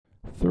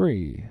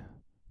Three,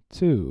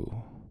 two,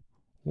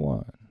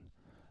 one.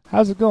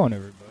 How's it going,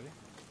 everybody?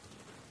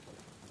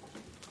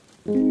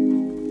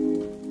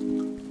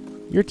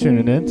 You're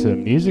tuning in to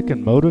Music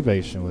and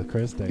Motivation with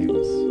Chris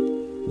Davis.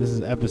 This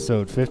is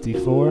episode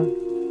 54,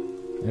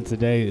 and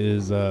today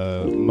is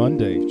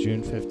Monday,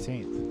 June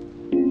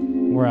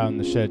 15th. We're out in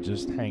the shed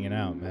just hanging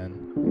out,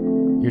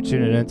 man. You're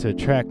tuning in to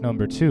track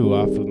number 2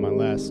 off of my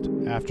last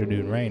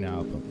Afternoon Rain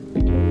album.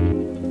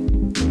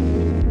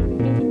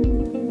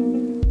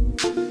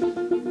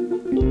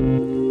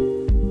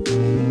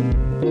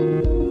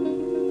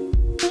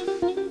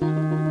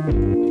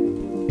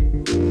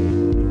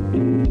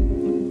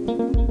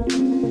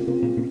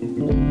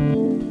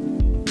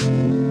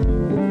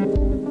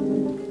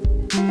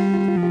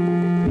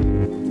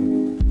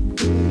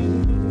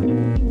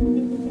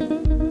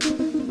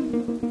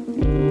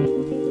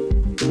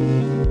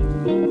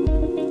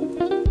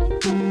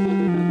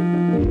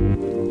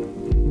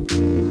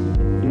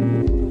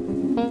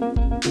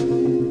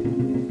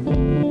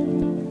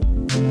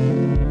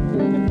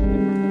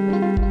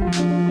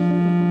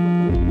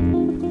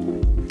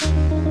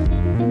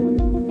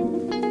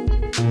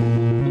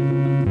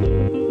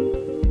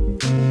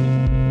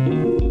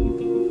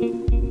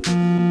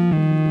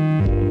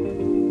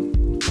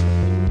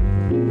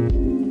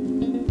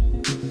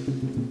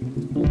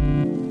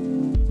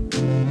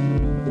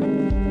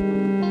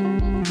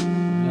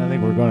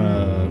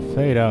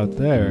 Out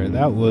there,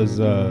 that was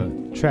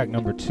track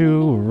number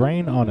 2,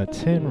 Rain on a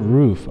Tin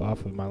Roof,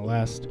 off of my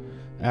last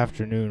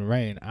Afternoon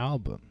Rain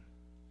album.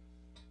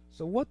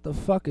 So what the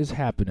fuck is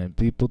happening,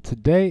 people?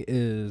 Today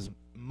is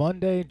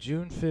Monday,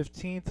 June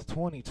 15th,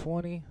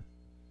 2020.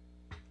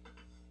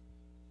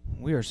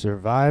 We are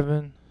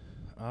surviving.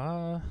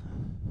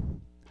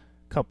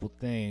 Couple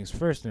things.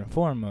 First and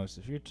foremost,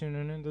 if you're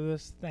tuning into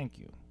this, thank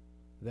you.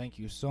 Thank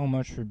you so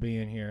much for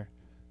being here.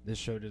 This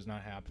show does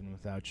not happen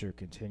without your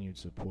continued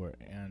support,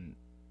 and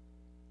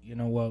you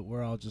know what?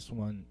 We're all just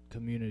one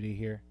community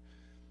here.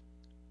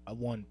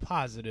 One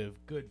positive,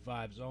 good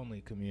vibes only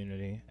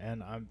community.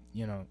 And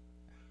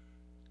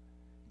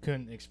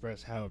couldn't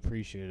express how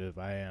appreciative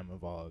I am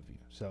of all of you.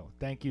 So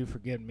thank you for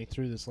getting me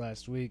through this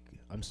last week.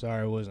 I'm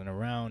sorry I wasn't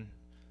around.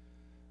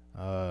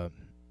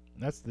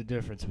 That's the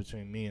difference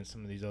between me and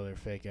some of these other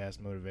fake-ass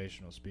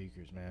motivational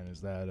speakers, man, is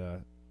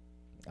that,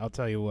 I'll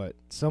tell you what,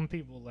 some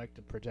people like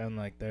to pretend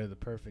like they're the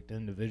perfect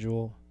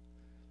individual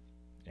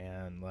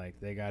and like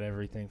they got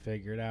everything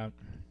figured out.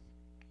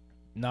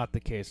 Not the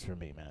case for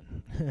me,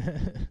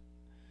 man.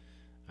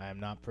 I am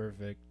not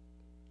perfect,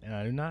 and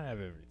I do not have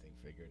everything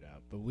figured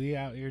out. But we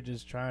out here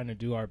just trying to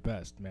do our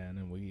best, man,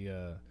 and we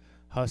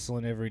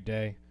hustling every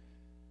day.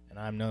 And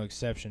I'm no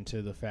exception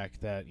to the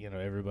fact that,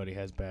 everybody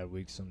has bad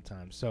weeks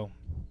sometimes. So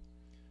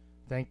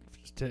thanks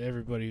to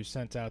everybody who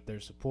sent out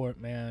their support,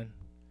 man.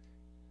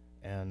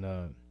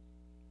 And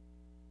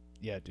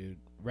yeah, dude,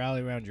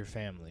 rally around your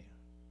family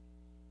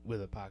with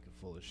a pocket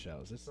full of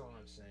shells. That's all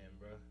I'm saying,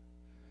 bro.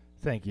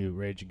 Thank you,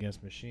 Rage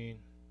Against Machine.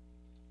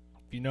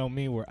 If you know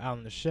me, we're out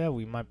in the shed.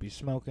 We might be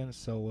smoking,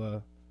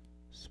 so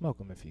smoke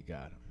them if you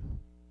got them.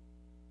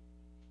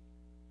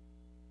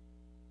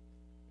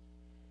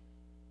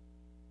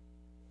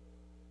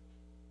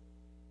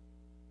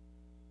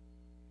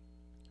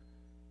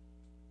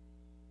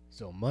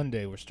 So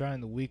Monday, we're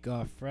starting the week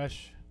off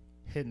fresh,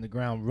 hitting the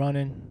ground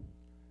running,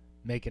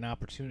 making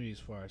opportunities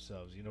for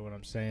ourselves. You know what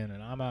I'm saying?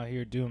 And I'm out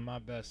here doing my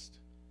best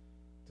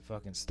to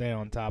fucking stay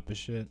on top of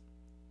shit.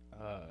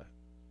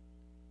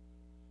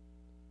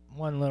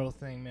 One little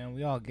thing, man,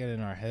 we all get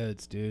in our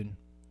heads, dude.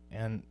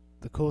 And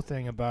the cool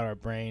thing about our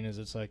brain is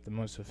it's like the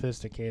most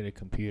sophisticated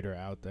computer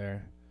out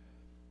there.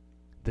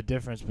 The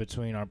difference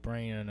between our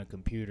brain and a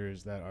computer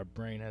is that our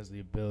brain has the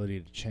ability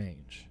to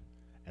change.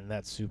 And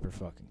that's super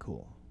fucking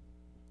cool.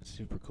 It's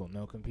super cool.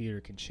 No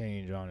computer can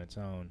change on its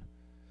own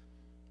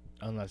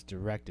unless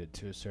directed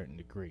to a certain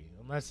degree.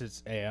 Unless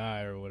it's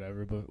AI or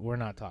whatever, but we're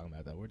not talking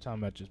about that. We're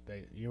talking about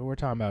we're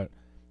talking about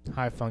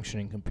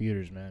high-functioning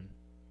computers, man.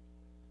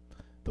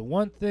 The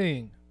one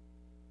thing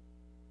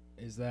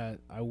is that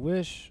I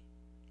wish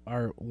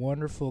our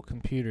wonderful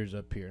computers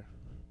up here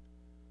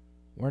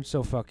weren't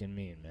so fucking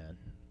mean, man.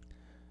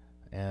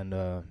 And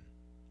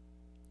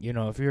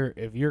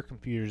if your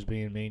computer's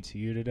being mean to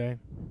you today,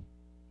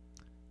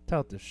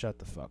 tell it to shut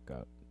the fuck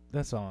up.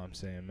 That's all I'm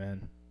saying,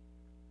 man.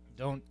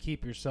 Don't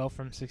keep yourself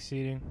from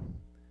succeeding,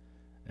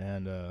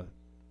 and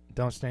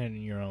don't stand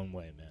in your own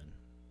way, man.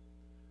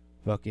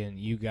 Fucking,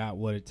 you got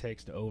what it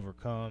takes to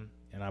overcome,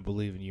 and I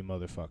believe in you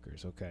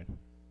motherfuckers, okay?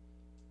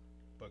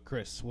 But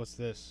Chris, what's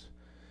this?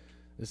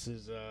 This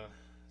is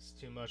it's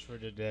too much for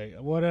today.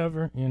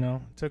 Whatever,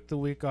 took the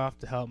week off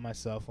to help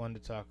myself.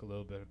 Wanted to talk a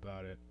little bit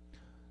about it.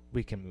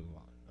 We can move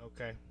on,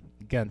 okay?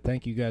 Again,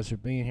 thank you guys for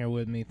being here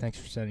with me. Thanks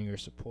for sending your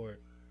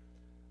support.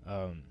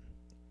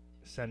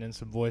 Send in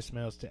some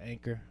voicemails to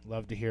Anchor.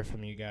 Love to hear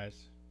from you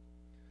guys.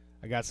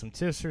 I got some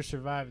tips for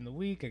surviving the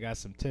week. I got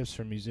some tips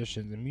for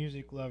musicians and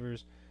music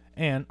lovers.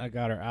 And I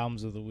got our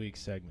Albums of the Week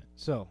segment.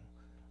 So,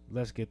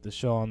 let's get the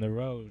show on the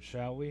road,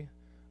 shall we?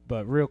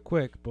 But real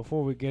quick,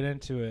 before we get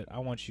into it, I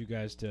want you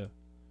guys to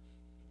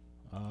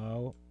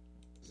Oh,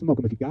 Smoke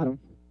 'em if you got 'em.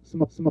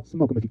 Smoke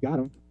 'em if you got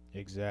 'em.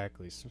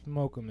 exactly.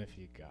 Smoke 'em if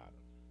you got 'em.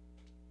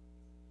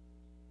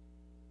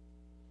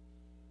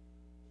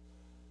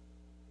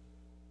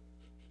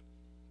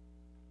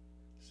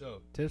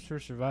 So, tips for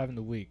surviving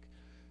the week.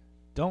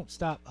 Don't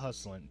stop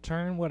hustling.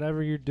 Turn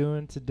whatever you're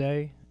doing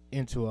today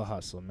into a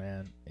hustle,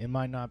 man. It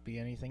might not be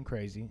anything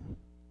crazy,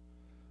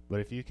 but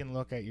if you can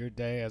look at your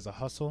day as a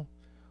hustle,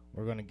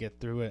 we're going to get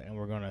through it and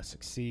we're going to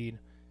succeed.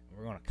 And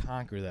we're going to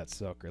conquer that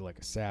sucker like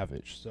a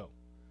savage. So,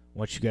 I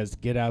want you guys to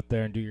get out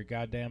there and do your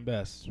goddamn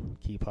best.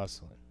 Keep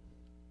hustling.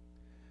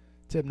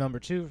 Tip number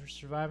 2 for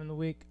surviving the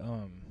week.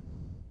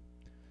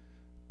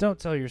 Don't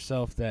tell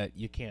yourself that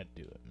you can't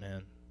do it,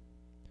 man.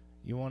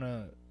 You want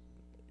to,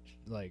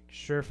 like,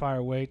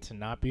 surefire way to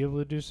not be able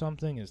to do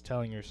something is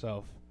telling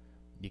yourself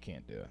you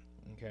can't do it.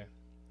 Okay?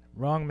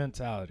 Wrong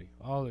mentality.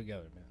 All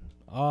together, man.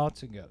 All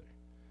together.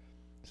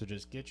 So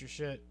just get your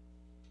shit,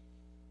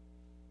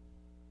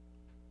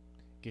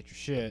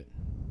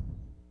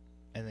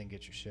 and then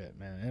get your shit,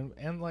 man.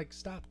 And like,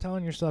 stop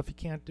telling yourself you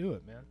can't do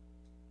it, man.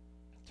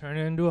 Turn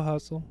it into a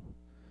hustle.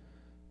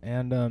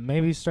 And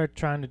maybe start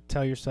trying to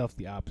tell yourself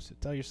the opposite.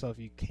 Tell yourself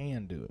you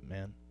can do it,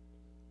 man.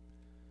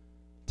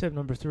 Tip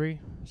number 3,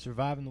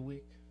 surviving the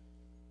week.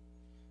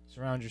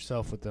 Surround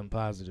yourself with them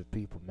positive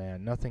people,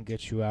 man. Nothing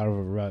gets you out of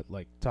a rut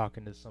like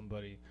talking to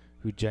somebody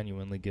who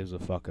genuinely gives a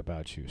fuck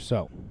about you.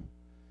 So,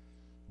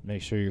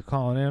 make sure you're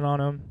calling in on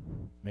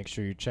them. Make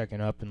sure you're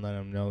checking up and letting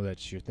them know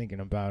that you're thinking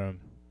about them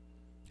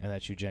and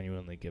that you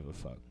genuinely give a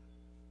fuck.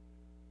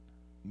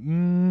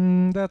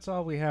 That's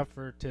all we have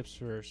for tips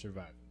for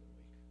surviving the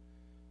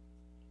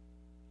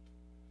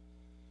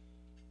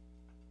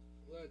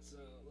week. Let's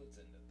end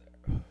it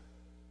there.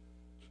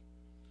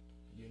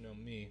 You know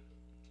me.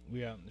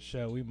 We out in the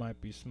show. We might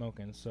be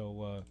smoking,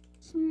 so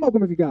Smoke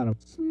 'em if you got 'em.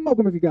 Smoke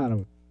 'em if you got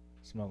 'em.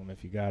 smoke them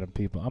if you got them,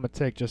 people. I'm gonna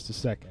take just a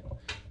second.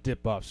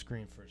 Dip off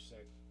screen for a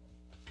second.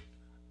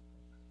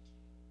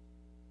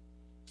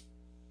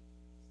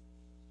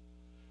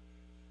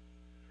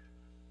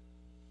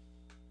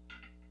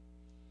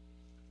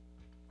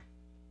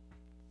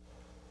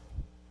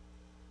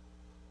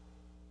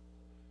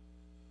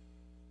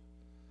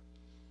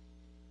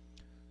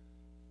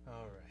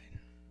 All right.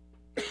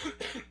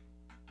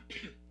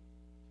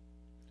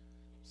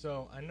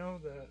 So I know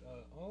that.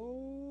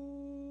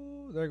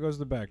 Oh, there goes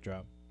the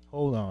backdrop.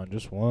 Hold on,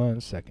 just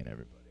 1 second,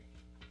 everybody.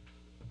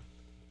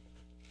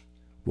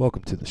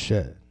 Welcome to the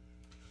shed.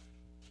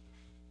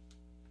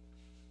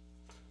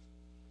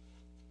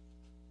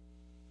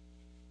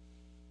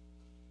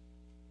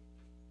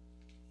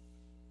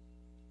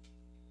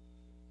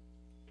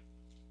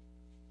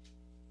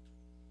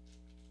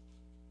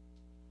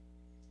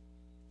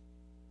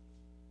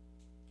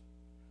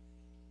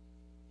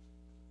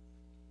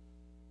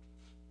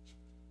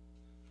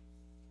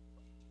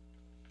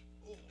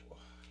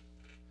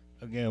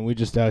 Again, we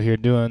just out here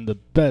doing the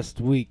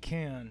best we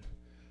can,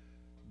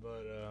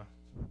 but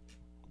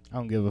I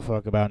don't give a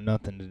fuck about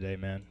nothing today,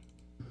 man.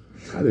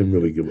 I didn't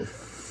really give a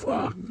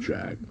fuck,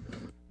 Jack.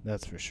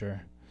 That's for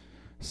sure.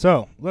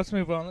 So let's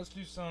move on. Let's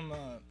do some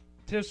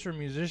tips for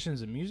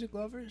musicians and music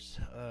lovers.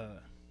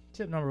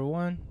 Tip number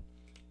 1: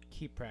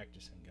 keep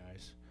practicing,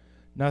 guys.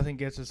 Nothing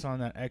gets us on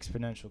that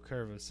exponential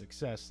curve of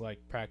success like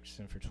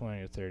practicing for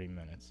 20 or 30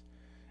 minutes.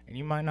 And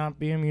you might not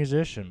be a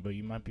musician, but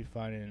you might be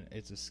finding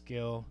it's a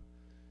skill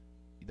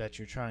that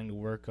you're trying to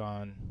work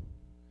on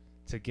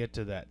to get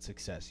to that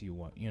success you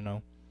want, you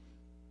know?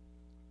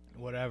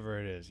 Whatever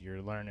it is,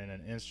 you're learning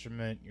an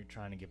instrument, you're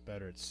trying to get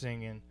better at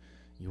singing,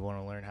 you want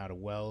to learn how to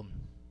weld,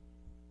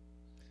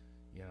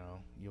 you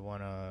know, you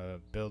want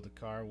to build a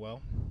car.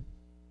 Well,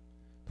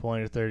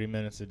 20 to 30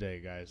 minutes a day,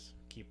 guys.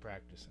 Keep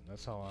practicing.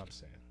 That's all I'm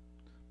saying.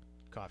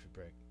 Coffee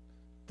break.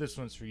 This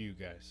one's for you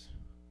guys.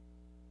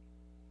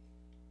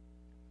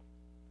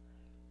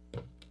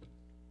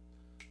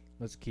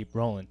 Let's keep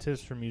rolling.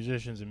 Tips for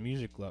musicians and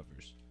music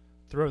lovers.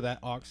 Throw that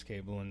aux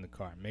cable in the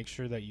car. Make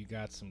sure that you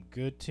got some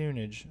good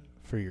tunage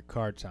for your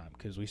car time,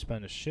 because we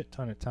spend a shit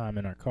ton of time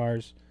in our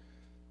cars.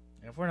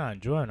 And if we're not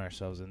enjoying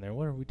ourselves in there,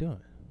 what are we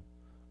doing?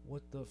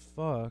 What the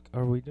fuck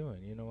are we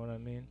doing? You know what I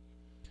mean?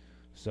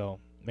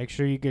 So make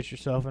sure you get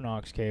yourself an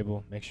aux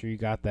cable. Make sure you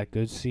got that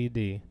good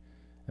CD.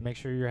 And make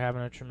sure you're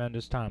having a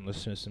tremendous time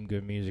listening to some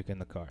good music in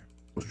the car.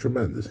 It was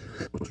tremendous.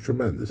 It was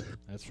tremendous.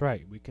 That's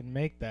right. We can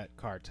make that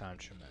car time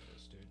tremendous.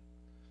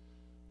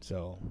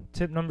 So,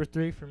 tip number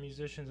 3 for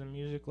musicians and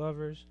music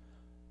lovers: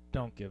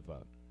 don't give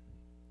up.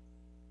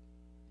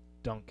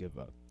 Don't give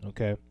up,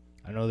 okay?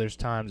 I know there's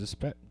times,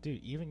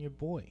 dude, even your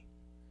boy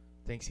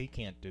thinks he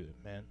can't do it,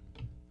 man.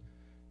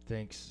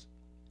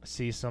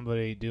 See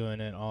somebody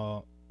doing it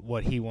all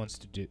what he wants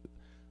to do.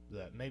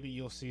 That maybe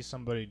you'll see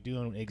somebody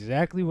doing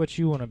exactly what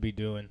you want to be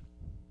doing,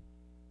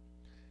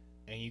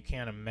 and you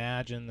can't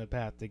imagine the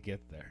path to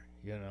get there,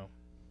 you know?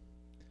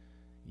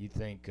 You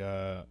think,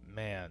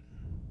 man,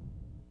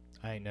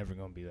 I ain't never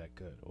gonna be that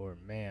good, or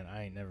man,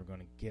 I ain't never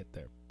gonna get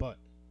there. But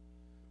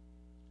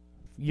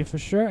you for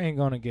sure ain't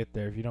gonna get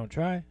there if you don't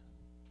try.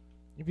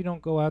 If you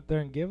don't go out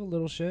there and give a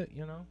little shit,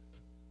 you know.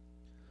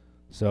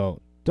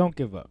 So don't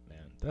give up,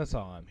 man. That's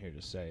all I'm here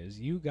to say is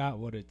you got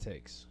what it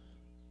takes.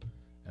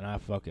 And I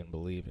fucking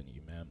believe in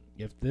you, man.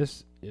 If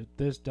this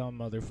dumb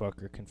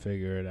motherfucker can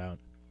figure it out,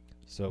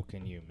 so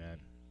can you, man.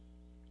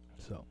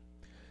 So,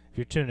 if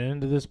you're tuning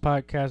into this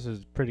podcast,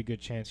 there's a pretty good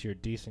chance you're a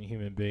decent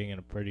human being and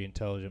a pretty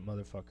intelligent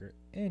motherfucker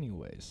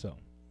anyway. So,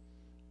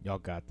 y'all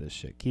got this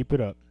shit. Keep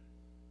it up.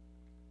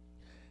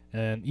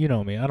 And you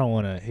know me, I don't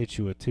want to hit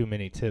you with too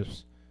many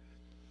tips.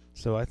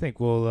 So I think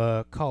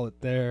we'll call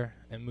it there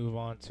and move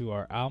on to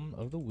our Album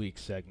of the Week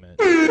segment.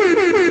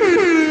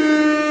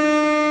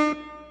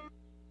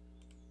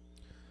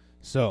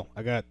 So,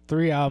 I got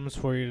 3 albums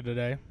for you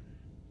today.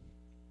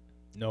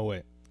 No,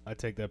 wait. I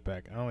take that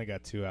back. I only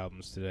got 2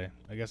 albums today.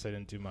 I guess I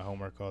didn't do my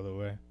homework all the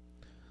way.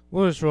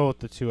 We'll just roll with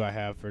the 2 I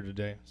have for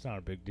today. It's not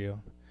a big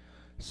deal.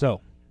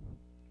 So,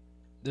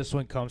 this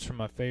one comes from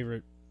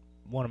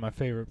one of my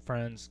favorite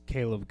friends,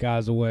 Caleb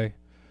Gazaway.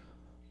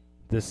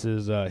 This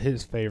is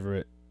his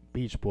favorite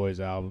Beach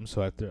Boys album,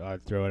 so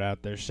I'd throw it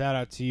out there. Shout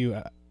out to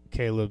you,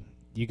 Caleb.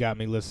 You got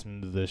me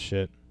listening to this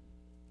shit.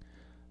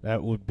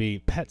 That would be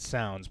Pet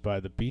Sounds by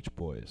the Beach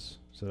Boys.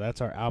 So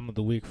that's our album of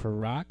the week for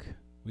rock.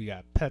 We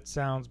got Pet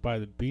Sounds by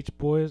the Beach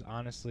Boys.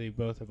 Honestly,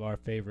 both of our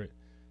favorite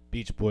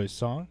Beach Boys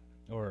song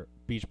or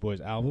Beach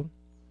Boys album.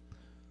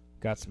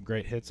 Got some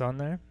great hits on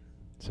there.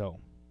 So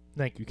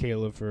thank you,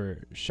 Caleb,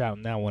 for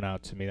shouting that one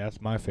out to me. That's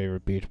my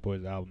favorite Beach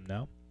Boys album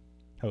now.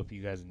 Hope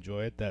you guys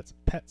enjoy it. That's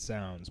Pet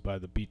Sounds by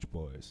the Beach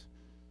Boys.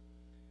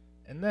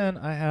 And then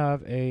I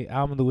have a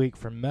album of the week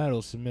for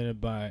metal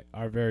submitted by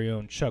our very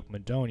own Chuck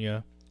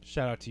Madonia.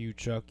 Shout out to you,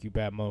 Chuck, you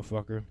bad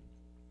motherfucker.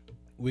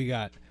 We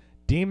got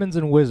Demons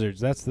and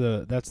Wizards. That's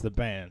the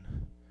band.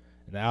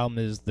 And the album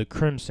is The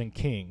Crimson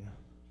King.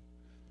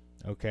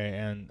 Okay,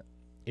 and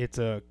it's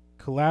a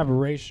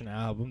collaboration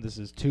album. This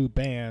is 2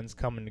 bands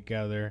coming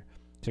together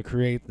to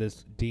create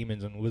this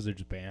Demons and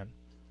Wizards band.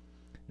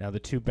 Now, the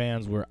 2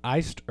 bands were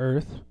Iced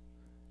Earth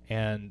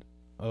and,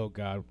 oh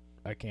God,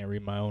 I can't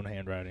read my own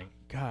handwriting.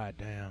 God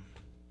damn.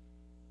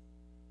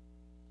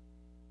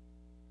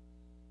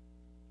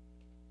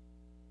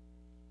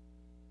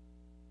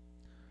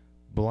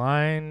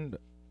 Blind.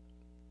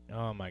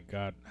 Oh my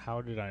God.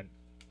 How did I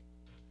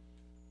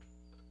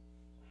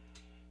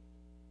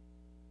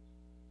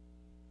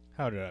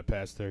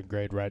pass 3rd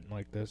grade writing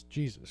like this?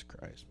 Jesus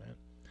Christ, man.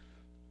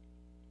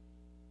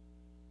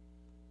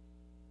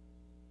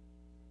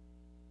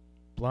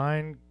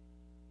 Blind.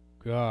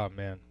 Oh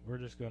man, we're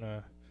just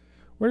gonna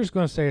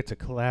say it's a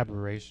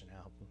collaboration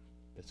album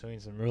between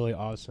some really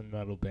awesome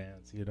metal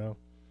bands, you know,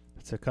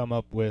 to come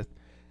up with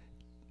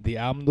the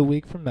album of the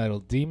week for metal,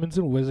 Demons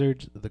and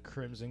Wizards, The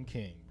Crimson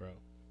King, bro.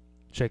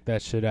 Check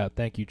that shit out.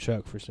 Thank you,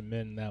 Chuck, for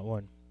submitting that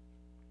one.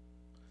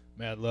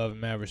 Mad love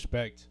and mad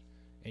respect.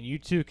 And you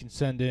too can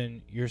send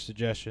in your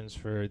suggestions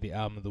for the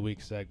album of the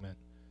week segment.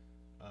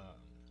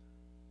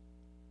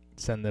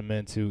 Send them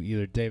into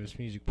either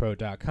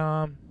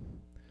davismusicpro.com.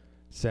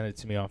 Send it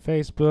to me on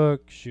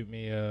Facebook. Shoot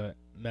me a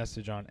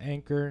message on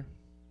Anchor.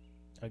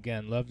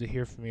 Again, love to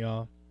hear from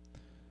y'all.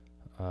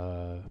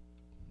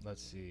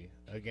 Let's see.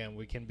 Again,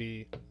 we can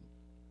be...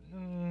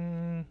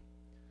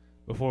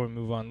 before we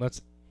move on,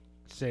 let's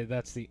say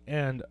that's the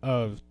end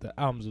of the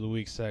Albums of the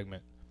Week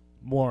segment.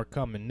 More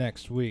coming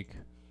next week.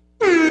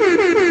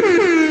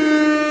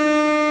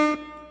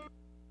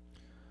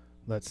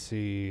 Let's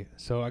see.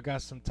 So I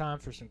got some time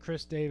for some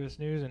Chris Davis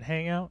news and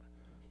hangout.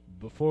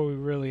 Before we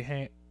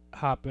really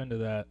hop into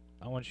that,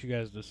 I want you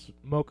guys to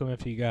smoke them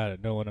if you got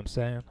it. Know what I'm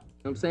saying?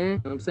 I'm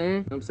saying.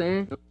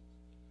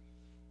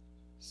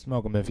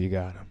 Smoke them if you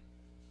got them.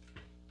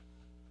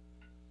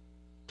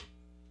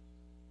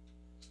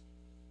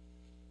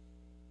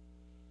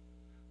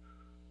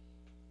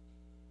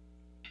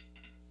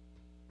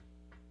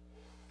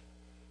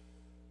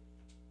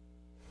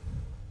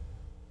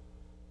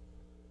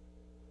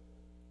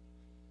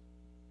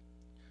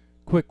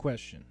 Quick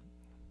question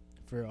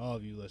for all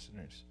of you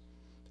listeners.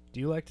 Do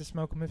you like to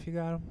smoke them if you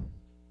got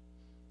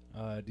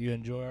them? Do you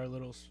enjoy our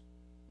little,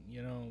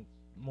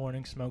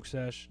 morning smoke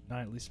sesh,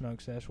 nightly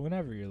smoke sesh,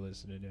 whenever you're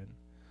listening in?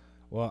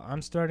 Well,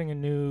 I'm starting a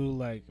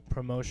new,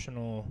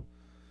 promotional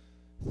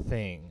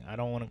thing. I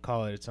don't want to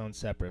call it its own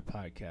separate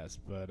podcast,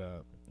 but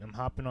I'm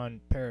hopping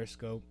on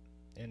Periscope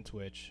and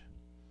Twitch,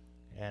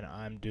 and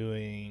I'm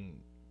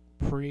doing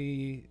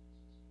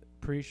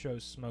pre-show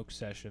smoke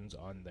sessions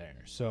on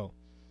there. So,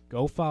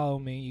 go follow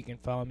me. You can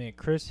follow me at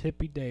Chris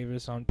Hippie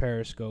Davis on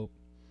Periscope.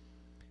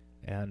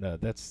 And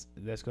that's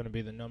going to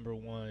be the number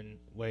one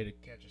way to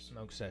catch a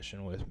smoke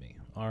session with me.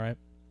 All right?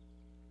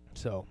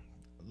 So,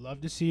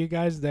 love to see you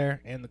guys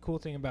there. And the cool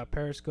thing about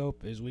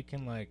Periscope is we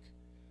can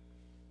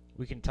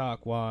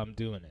talk while I'm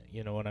doing it.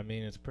 You know what I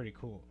mean? It's pretty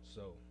cool.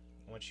 So,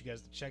 I want you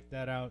guys to check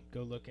that out.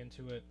 Go look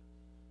into it.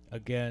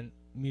 Again,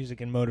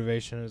 Music and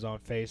Motivation is on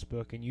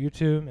Facebook and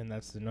YouTube, and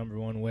that's the number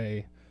one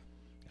way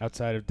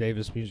outside of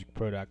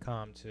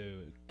davismusicpro.com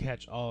to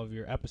catch all of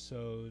your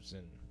episodes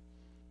and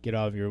get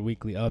all of your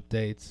weekly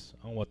updates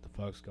on what the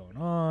fuck's going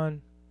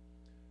on.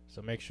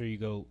 So make sure you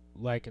go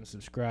like and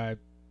subscribe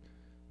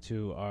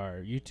to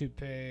our YouTube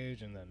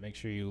page, and then make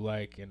sure you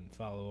like and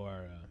follow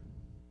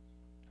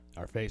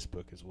our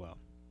Facebook as well.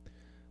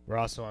 We're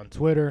also on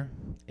Twitter,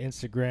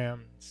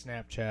 Instagram,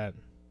 Snapchat,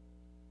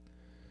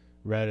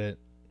 Reddit,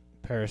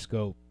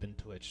 Periscope, and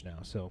Twitch now.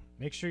 So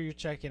make sure you're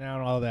checking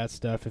out all that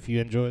stuff. If you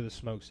enjoy the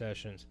smoke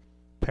sessions,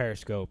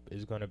 Periscope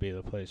is going to be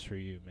the place for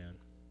you, man.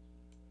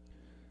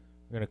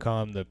 We're going to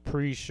call them the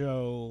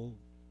pre-show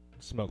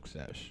smoke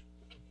sesh.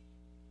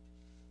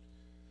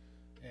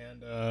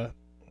 And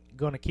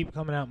going to keep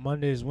coming out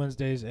Mondays,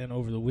 Wednesdays, and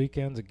over the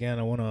weekends. Again,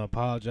 I want to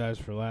apologize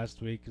for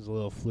last week. There's a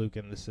little fluke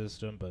in the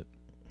system, but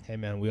hey,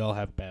 man, we all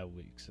have bad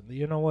weeks. And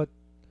you know what?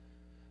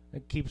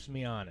 It keeps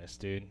me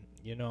honest, dude.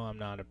 You know I'm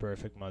not a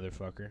perfect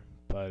motherfucker,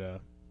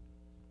 but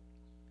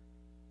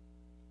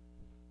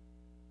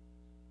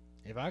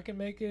if I can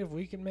make it, if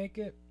we can make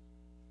it,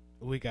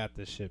 we got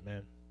this shit,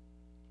 man.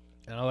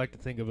 And I like to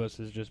think of us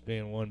as just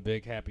being one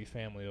big happy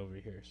family over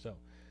here. So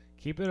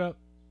keep it up.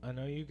 I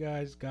know you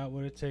guys got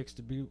what it takes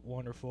to be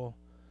wonderful,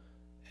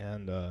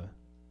 and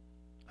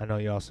I know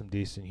y'all some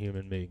decent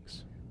human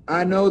beings.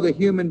 I know the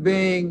human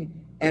being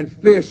and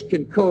fish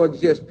can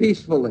coexist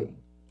peacefully.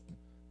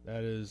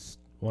 That is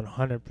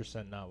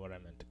 100% not what I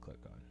meant to click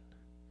on.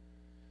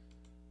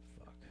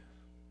 Fuck.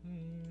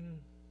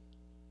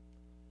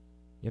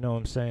 You know what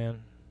I'm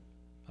saying?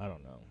 I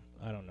don't know.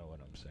 I don't know what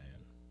I'm saying.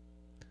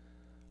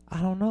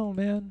 I don't know,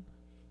 man.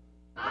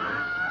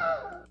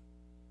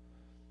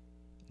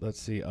 Let's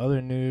see.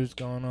 Other news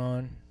going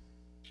on.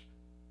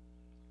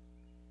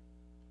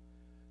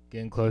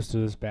 Getting close to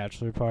this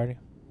bachelor party.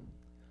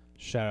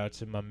 Shout out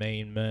to my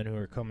main men who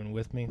are coming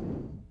with me.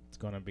 It's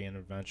going to be an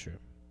adventure.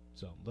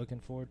 So,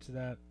 looking forward to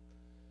that.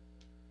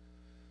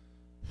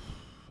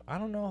 I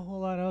don't know a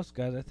whole lot else,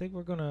 guys. I think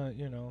we're going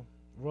to,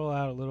 roll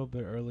out a little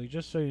bit early.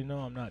 Just so you know,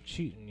 I'm not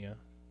cheating you.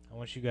 I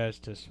want you guys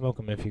to smoke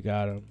them if you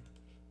got them.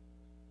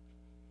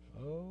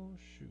 Oh,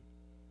 shoot.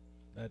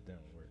 That didn't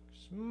work.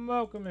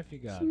 Smoke them if you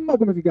got them. Smoke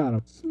them if you got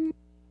them.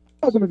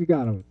 Smoke them if you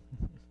got them.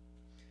 I'm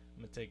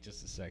going to take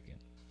just a second.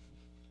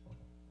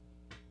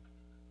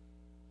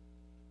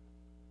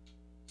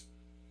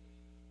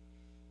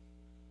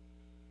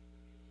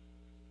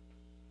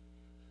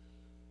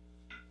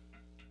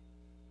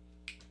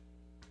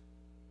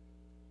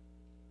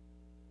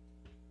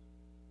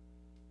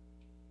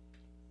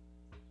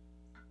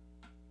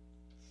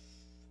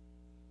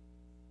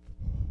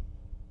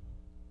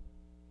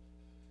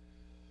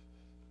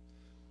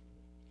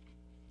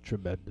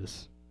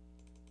 Tremendous.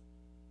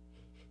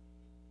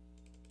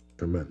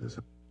 Tremendous.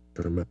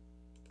 Tremendous.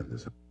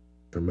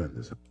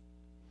 Tremendous.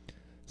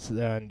 So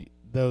then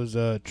those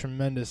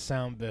tremendous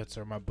sound bits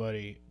are my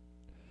buddy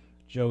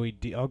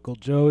Uncle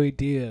Joey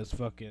Diaz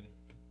fucking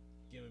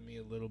giving me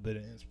a little bit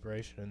of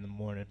inspiration in the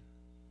morning.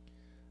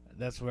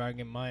 That's where I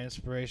get my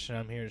inspiration.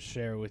 I'm here to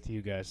share with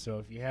you guys. So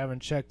if you haven't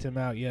checked him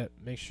out yet,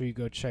 make sure you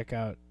go check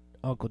out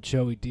Uncle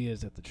Joey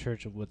Diaz at the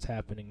Church of What's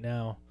Happening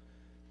Now.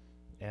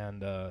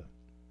 And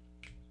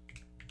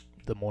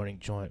the Morning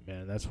Joint,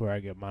 man. That's where I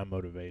get my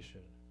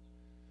motivation.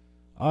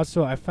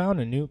 Also, I found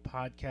a new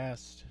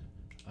podcast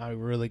I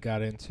really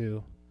got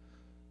into.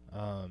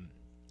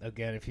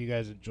 Again, if you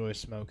guys enjoy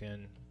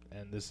smoking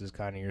and this is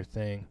kind of your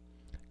thing,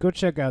 go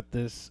check out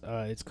this.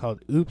 It's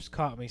called Oops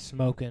Caught Me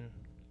Smoking.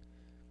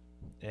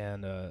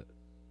 And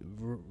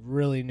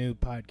really new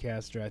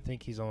podcaster. I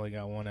think he's only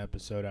got one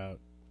episode out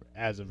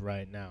as of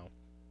right now.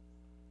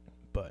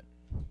 But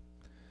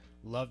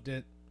loved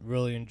it.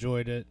 Really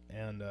enjoyed it.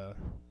 And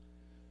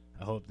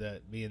I hope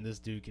that me and this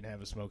dude can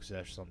have a smoke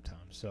sesh sometime.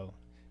 So,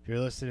 if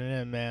you're listening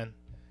in, man,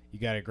 you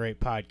got a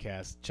great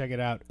podcast. Check it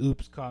out.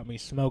 Oops, Caught Me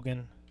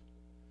Smoking.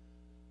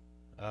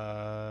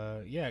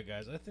 Yeah,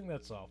 guys, I think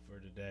that's all for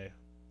today.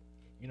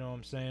 You know what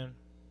I'm saying?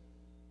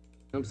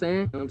 I'm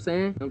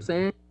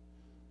saying.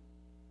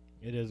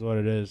 It is what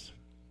it is.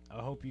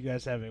 I hope you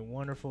guys have a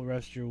wonderful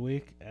rest of your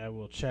week. I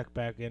will check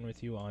back in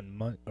with you on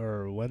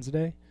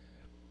Wednesday.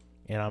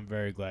 And I'm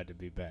very glad to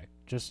be back.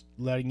 Just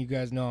letting you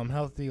guys know I'm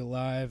healthy,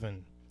 alive,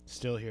 and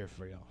still here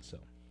for y'all. So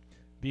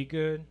be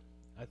good.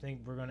 I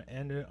think we're going to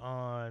end it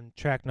on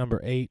track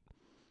number 8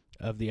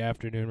 of the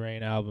Afternoon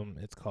Rain album.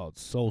 It's called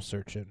Soul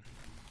Searching.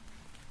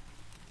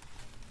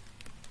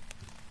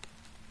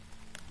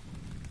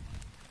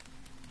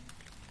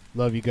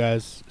 Love you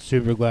guys.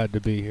 Super glad to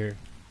be here.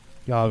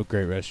 Y'all have a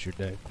great rest of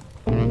your day.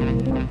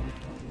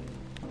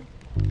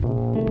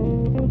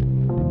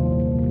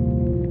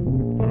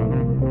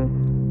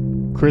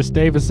 Chris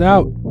Davis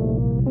out.